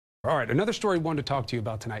All right, another story I wanted to talk to you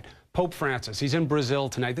about tonight. Pope Francis, he's in Brazil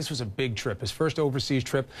tonight. This was a big trip, his first overseas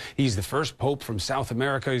trip. He's the first pope from South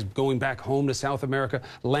America. He's going back home to South America,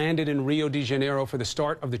 landed in Rio de Janeiro for the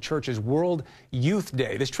start of the church's World Youth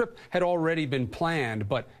Day. This trip had already been planned,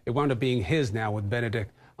 but it wound up being his now with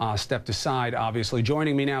Benedict stepped aside, obviously.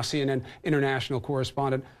 Joining me now, CNN international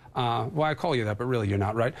correspondent. Well, I call you that, but really you're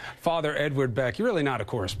not, right? Father Edward Beck, you're really not a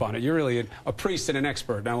correspondent. You're really a priest and an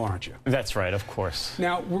expert now, aren't you? That's right, of course.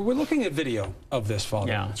 Now, we're looking at video of this,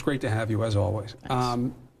 Father. Yeah. It's great to have you, as always.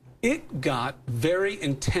 It got very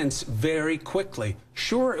intense very quickly.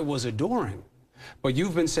 Sure, it was adoring, but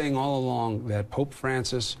you've been saying all along that Pope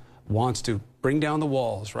Francis wants to bring down the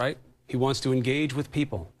walls, right? He wants to engage with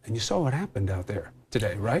people. And you saw what happened out there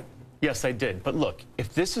today, right? Yes, I did. But look,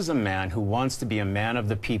 if this is a man who wants to be a man of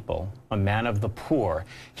the people, a man of the poor,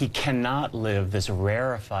 he cannot live this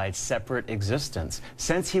rarefied, separate existence.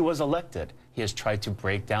 Since he was elected, he has tried to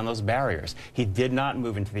break down those barriers. He did not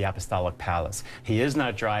move into the Apostolic Palace. He is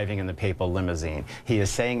not driving in the papal limousine. He is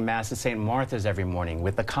saying Mass at St. Martha's every morning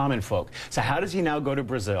with the common folk. So how does he now go to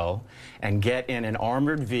Brazil and get in an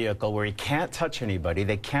armored vehicle where he can't touch anybody,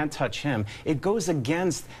 they can't touch him? It goes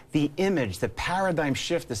against the image, the paradigm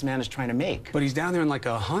shift this man is trying to make. But he's down there in like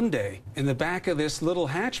a Hyundai in the back of this little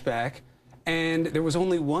hatchback, and there was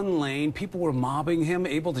only one lane. People were mobbing him,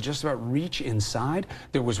 able to just about reach inside.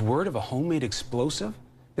 There was word of a homemade explosive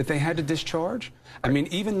that they had to discharge. I mean,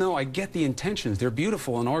 even though I get the intentions, they're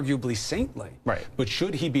beautiful and arguably saintly. Right. But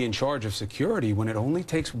should he be in charge of security when it only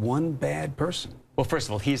takes one bad person? Well, first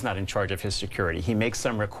of all, he's not in charge of his security. He makes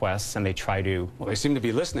some requests, and they try to... Well, they seem to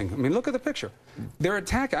be listening. I mean, look at the picture. They're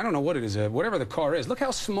attacking, I don't know what it is, whatever the car is. Look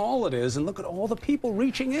how small it is, and look at all the people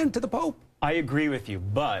reaching in to the Pope. I agree with you,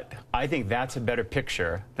 but I think that's a better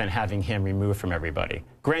picture than having him removed from everybody.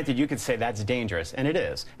 Granted, you could say that's dangerous, and it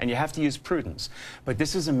is, and you have to use prudence. But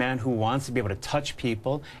this is a man who wants to be able to touch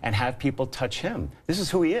people and have people touch him. This is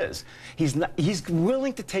who he is. He's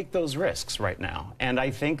willing to take those risks right now, and I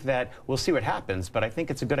think that we'll see what happens, but I think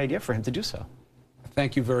it's a good idea for him to do so.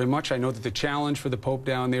 Thank you very much. I know that the challenge for the Pope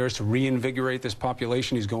down there is to reinvigorate this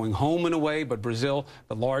population. He's going home in a way, but Brazil,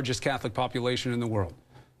 the largest Catholic population in the world.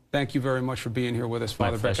 Thank you very much for being here with us,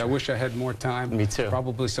 Father Beck. I wish I had more time. Me too.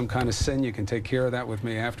 Probably some kind of sin. You can take care of that with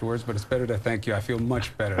me afterwards, but it's better to thank you. I feel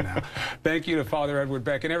much better now. Thank you to Father Edward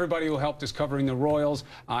Beck and everybody who helped us covering the Royals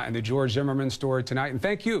and the George Zimmerman story tonight. And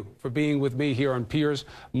thank you for being with me here on Piers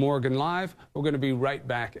Morgan Live. We're going to be right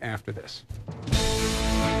back after this.